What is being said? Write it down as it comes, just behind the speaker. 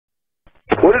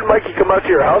Mikey come out to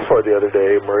your house for the other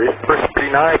day, Maurice? First pretty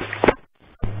nice.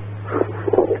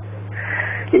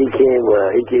 He came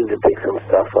to pick some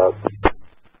stuff up.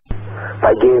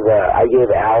 I gave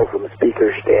Al some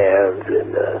speaker stands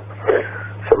and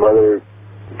some other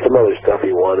stuff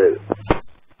he wanted.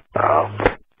 Oh.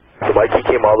 So Mikey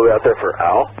came all the way out there for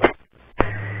Al?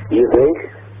 You think?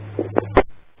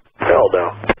 Hell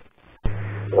no.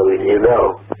 I mean, you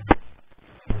know.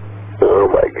 Oh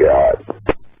my God.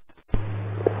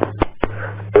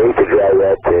 I hate to drive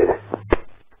that thing.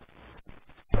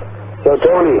 So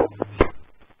Tony.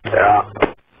 Yeah.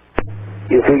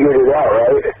 You figured it out,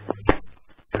 right?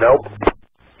 Nope.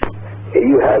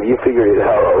 You figured it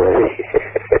out already.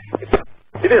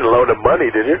 You didn't loan him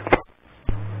money, did you?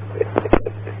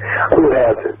 Who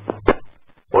hasn't?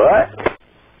 What?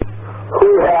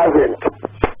 Who hasn't?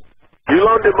 You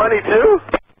loaned him money too?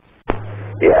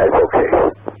 Yeah, it's okay.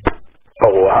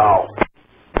 Oh, wow.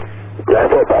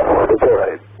 That's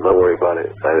alright. Don't worry about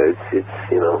it. It's,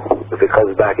 you know, if it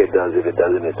comes back, it does. If it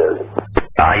doesn't, it doesn't.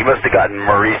 He must have gotten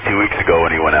Maurice 2 weeks ago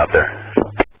when he went out there.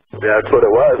 Yeah, that's what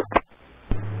it was.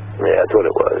 Yeah, that's what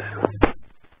it was.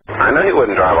 I know he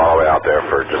wouldn't drive all the way out there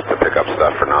just to pick up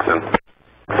stuff for nothing.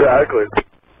 Exactly.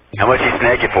 How much he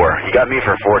snagged you for? He got me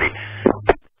for 40.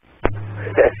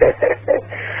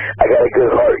 I got a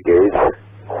good heart, Gage.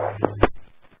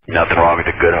 Nothing wrong with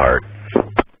a good heart.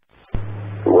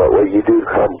 What you do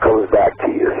comes back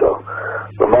to you. So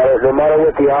no matter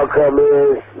what the outcome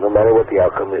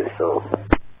is, so.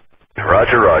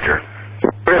 Roger, Roger.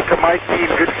 Chris and Mikey,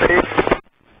 good faith.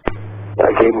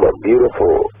 I gave him a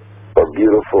beautiful,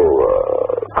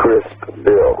 crisp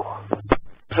bill.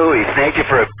 Who, he snagged you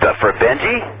for a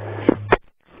Benji?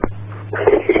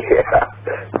 Yeah.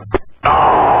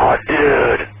 Oh,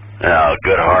 dude. Oh,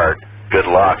 good heart. Good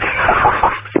luck.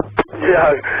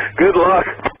 Yeah, good luck.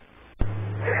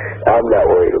 I'm not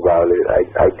worried about it.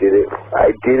 I did it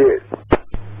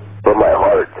from my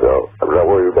heart, so I'm not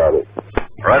worried about it.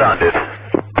 Right on, dude.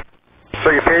 So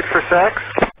you paid for sex?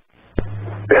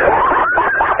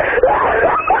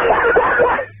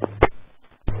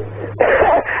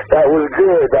 That was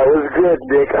good,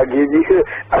 Nick. I'll give you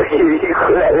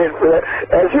credit for that.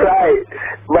 That's right.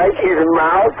 Mikey's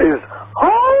mouth is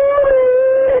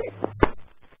holy.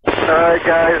 Alright,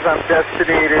 guys, I'm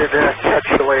destinated. Catch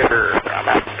you later.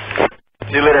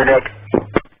 See you later, Nick.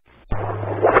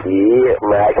 Yeah,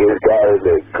 Mike has got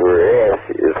the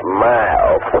aggressive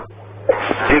mouth.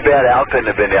 Too bad Al couldn't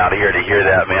have been out here to hear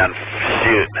that, man.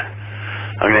 Shoot.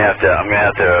 I'm gonna have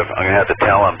to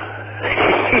tell him.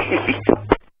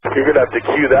 You're gonna have to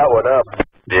cue that one up.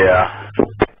 Yeah.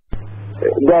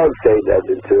 Don't say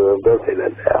nothing to him. Don't say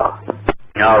nothing now.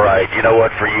 All right. You know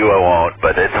what? For you, I won't.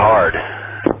 But it's hard.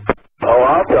 Oh,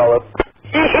 I'll tell him.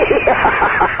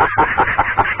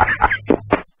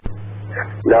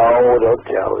 No, don't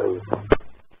tell him.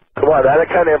 Come on, that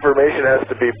kind of information has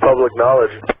to be public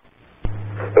knowledge.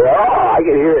 Oh, I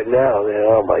can hear it now, man.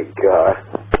 Oh my God.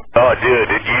 Oh, dude,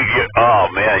 oh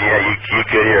man, yeah, you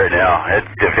could hear it now.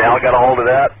 If Al got a hold of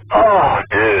that, oh,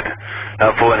 dude,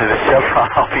 I'm pulling into the Chevron.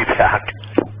 I'll be back.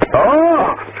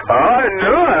 Oh, I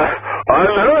knew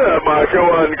that Mikey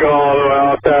wasn't going all the way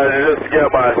out there just to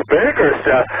get my speaker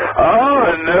set. Oh,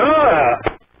 I knew it.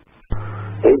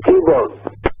 Hey, T-Bone.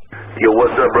 Yo,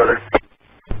 what's up, brother?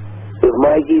 If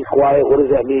Mikey's quiet, what does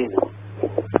that mean?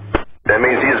 That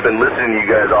means he's been listening to you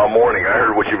guys all morning. I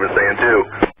heard what you've been saying, too.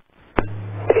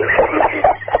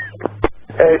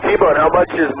 Hey, T-Bone, how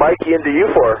much is Mikey into you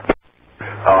for?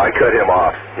 Oh, I cut him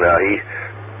off. No,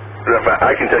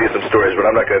 I can tell you some stories, but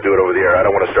I'm not going to do it over the air. I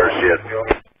don't want to start shit.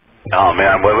 Oh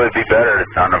man, what would be better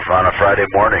on a Friday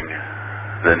morning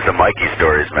than some Mikey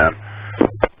stories, man?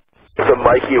 Some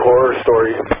Mikey horror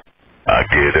stories.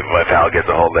 Dude, if Al gets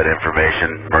a hold of that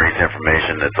information, Maurice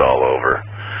information, it's all over.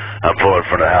 I'm pulling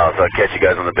from the house. I'll catch you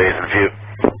guys on the base in a few.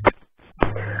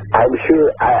 I'm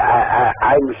sure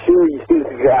you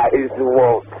guys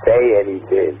won't say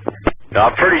anything. No,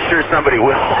 I'm pretty sure somebody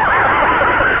will.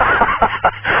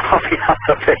 I'll be on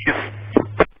the base.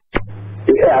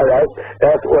 Yeah,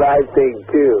 that's what I think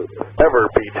too. Never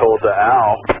be told to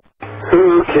Al.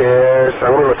 Who cares?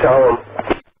 I'm gonna tell him.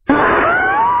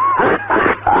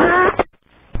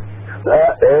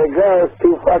 There it goes.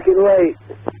 Too fucking late.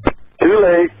 Too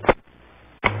late.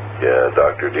 Yeah,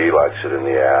 Dr. D likes it in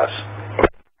the ass.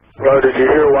 Oh, did you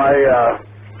hear why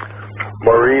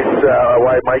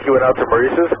Mikey went out to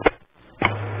Maurice's?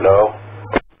 No?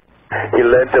 He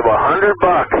lent him $100,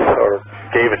 or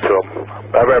gave it to him.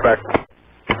 I'll be right back.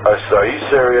 Are you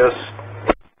serious?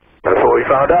 That's what we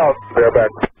found out. Be right back.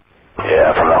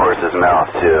 Yeah, from the horse's mouth,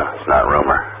 too. It's not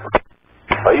rumor.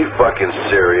 Are you fucking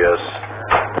serious?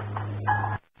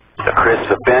 Chris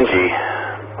Benji.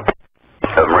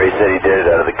 Maurice said he did it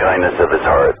out of the kindness of his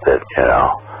heart, that, you know,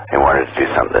 he wanted to do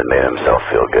something that made himself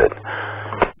feel good.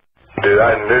 Dude,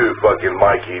 I knew fucking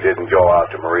Mikey didn't go out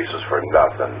to Maurice's for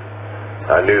nothing.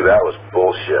 I knew that was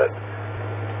bullshit.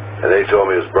 And they told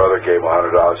me his brother gave him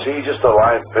 $100. See, he's just a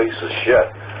lying piece of shit.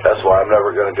 That's why I'm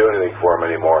never going to do anything for him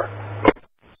anymore.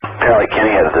 Apparently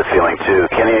Kenny has this feeling too.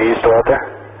 Kenny, are you still out there?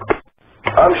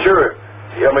 I'm sure.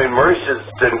 I mean, Maurice just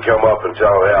didn't come up and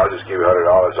tell him, hey, I'll just give you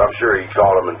 $100. I'm sure he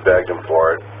called him and begged him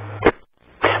for it.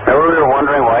 Remember we were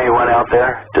wondering why you went out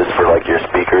there? Just for, like, your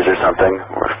speakers or something?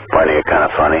 We're finding it kind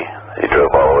of funny. You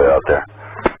drove all the way out there.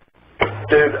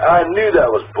 Dude, I knew that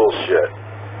was bullshit.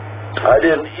 I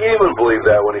didn't even believe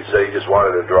that when he said he just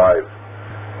wanted to drive.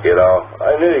 You know,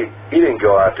 I knew he didn't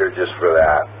go out there just for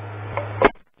that.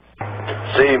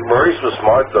 See, Maurice was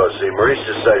smart, though. See, Maurice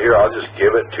just said, here, I'll just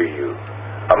give it to you.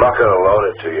 I'm not going to loan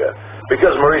it to you.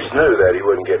 Because Maurice knew that he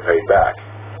wouldn't get paid back.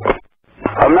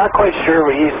 I'm not quite sure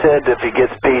what he said. If he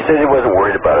gets paid, he said he wasn't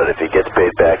worried about it. If he gets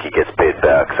paid back, he gets paid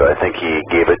back. So I think he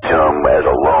gave it to him as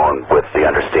a loan with the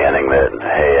understanding that,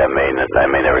 hey, I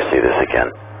may never see this again.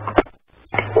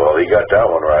 Well, he got that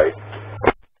one right.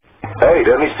 Hey,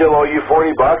 doesn't he still owe you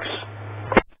 $40?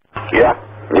 Yeah,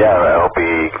 I hope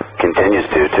he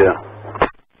continues to, too.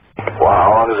 Wow,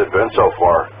 how long has it been so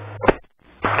far?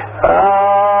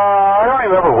 I don't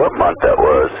remember what month that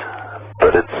was,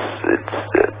 but it's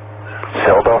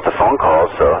held off the phone calls,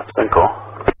 so it's been cool.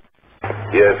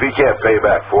 Yeah, if he can't pay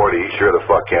back 40, he sure the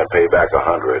fuck can't pay back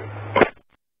 100.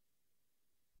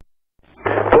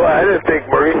 Boy, I didn't think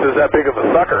Maurice was that big of a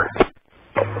sucker.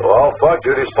 Well, fuck,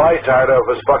 dude, he's probably tired of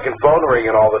his fucking phone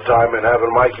ringing all the time and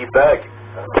having Mikey beg.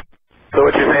 So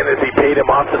what you're saying is he paid him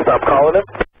off to stop calling him?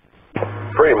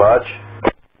 Pretty much.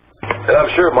 And I'm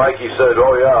sure Mikey said,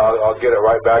 oh yeah, I'll get it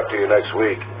right back to you next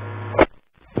week.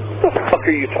 What the fuck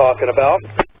are you talking about?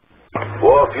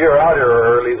 Well, if you're out here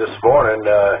early this morning,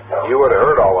 you would have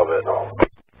heard all of it.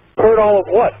 Heard all of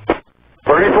what?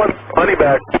 Maurice wants money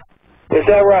back. Is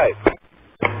that right?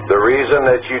 The reason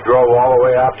that you drove all the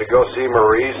way out to go see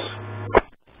Maurice?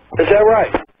 Is that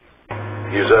right?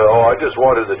 You said, oh, I just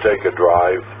wanted to take a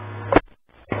drive.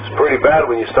 It's pretty bad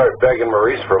when you start begging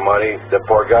Maurice for money. That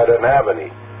poor guy doesn't have any.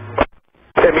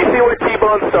 Have you seen where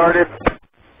T-Bone started?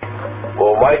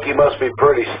 Well, Mikey must be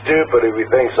pretty stupid if he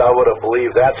thinks I would have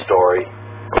believed that story.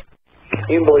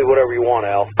 You can believe whatever you want,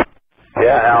 Al.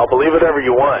 Yeah, Al, believe whatever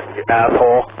you want, you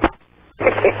asshole.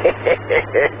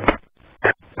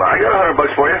 I got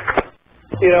 $100 for you.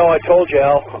 You know, I told you,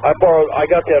 Al, I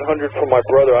got that 100 from my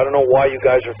brother. I don't know why you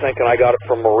guys are thinking I got it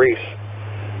from Maurice.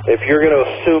 If you're going to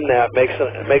assume that,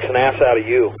 it makes an ass out of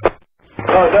you.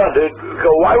 Oh, no, dude.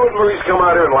 Why would Maurice come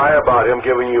out here and lie about him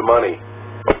giving you money?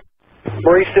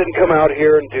 Maurice didn't come out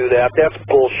here and do that. That's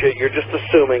bullshit. You're just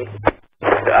assuming.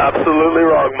 Absolutely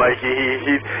wrong, Mikey.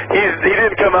 He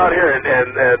didn't come out here and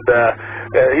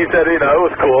he said, you know, it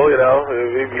was cool, you know,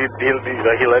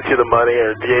 he lent you the money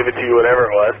or gave it to you, whatever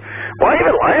it was. Why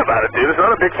even lie about it, dude? It's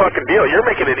not a big fucking deal. You're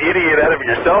making an idiot out of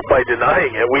yourself by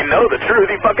denying it. We know the truth.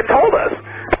 He fucking told us.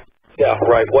 Yeah,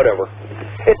 right, whatever.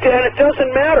 And it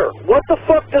doesn't matter. What the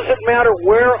fuck does it matter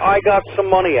where I got some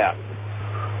money at?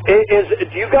 Do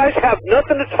you guys have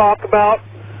nothing to talk about?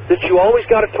 That you always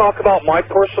got to talk about my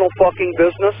personal fucking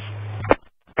business?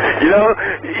 You know,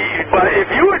 but if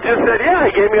you would just said, yeah,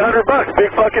 he gave me $100,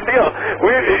 big fucking deal,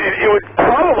 it would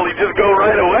probably just go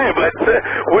right away, but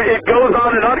it goes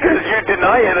on and on because you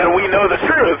deny it and we know the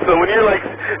truth. So when you're like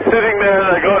sitting there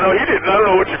like, oh no, he didn't, I don't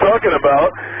know what you're talking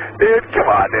about, dude, come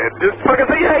on, dude, just fucking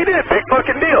say, yeah, he did, big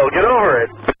fucking deal, get over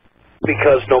it.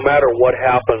 Because no matter what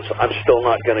happens, I'm still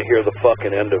not going to hear the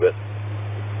fucking end of it.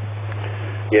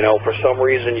 You know, for some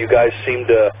reason you guys seem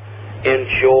to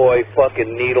enjoy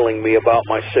fucking needling me about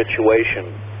my situation.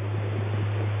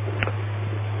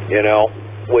 You know,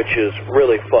 which is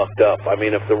really fucked up. I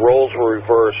mean, if the roles were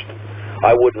reversed,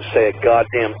 I wouldn't say a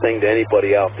goddamn thing to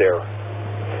anybody out there.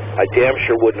 I damn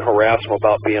sure wouldn't harass them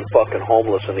about being fucking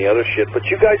homeless and the other shit, but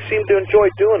you guys seem to enjoy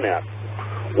doing that.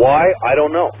 Why? I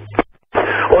don't know.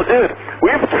 Well, dude,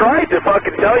 we've tried to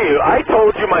fucking tell you. I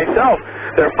told you myself,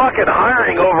 they're fucking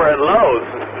hiring over at Lowe's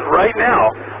right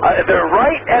now. They're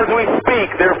right as we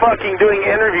speak. They're fucking doing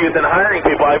interviews and hiring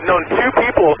people. I've known 2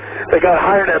 people that got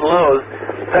hired at Lowe's.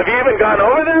 Have you even gone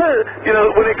over there? You know,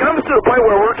 when it comes to the point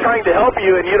where we're trying to help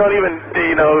you and you don't even,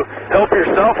 you know, help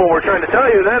yourself when we're trying to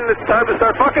tell you, then it's time to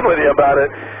start fucking with you about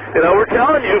it. You know, we're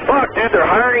telling you, fuck, dude, they're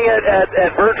hiring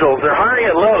at Virgil's. They're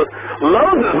hiring at Lowe's.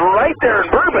 Lowe's is right there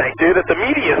in Burbank, dude, at the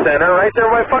media center, right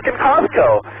there by fucking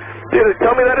Costco. Dude,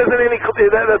 tell me that isn't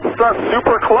that's not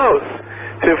super close.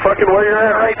 to fucking where you're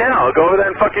at right now. Go over there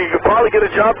and fucking, you could probably get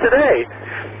a job today.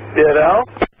 You know?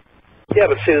 Yeah,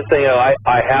 but see, the thing,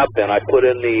 I have been. I put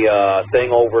in the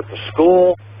thing over at the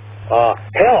school.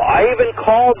 Hell, I even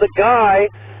called the guy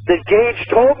that Gage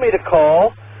told me to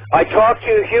call. I talked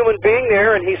to a human being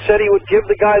there, and he said he would give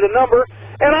the guy the number,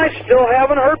 and I still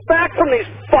haven't heard back from these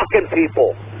fucking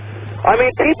people. I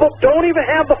mean, people don't even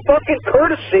have the fucking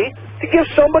courtesy to give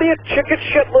somebody a chicken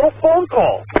shit little phone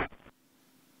call.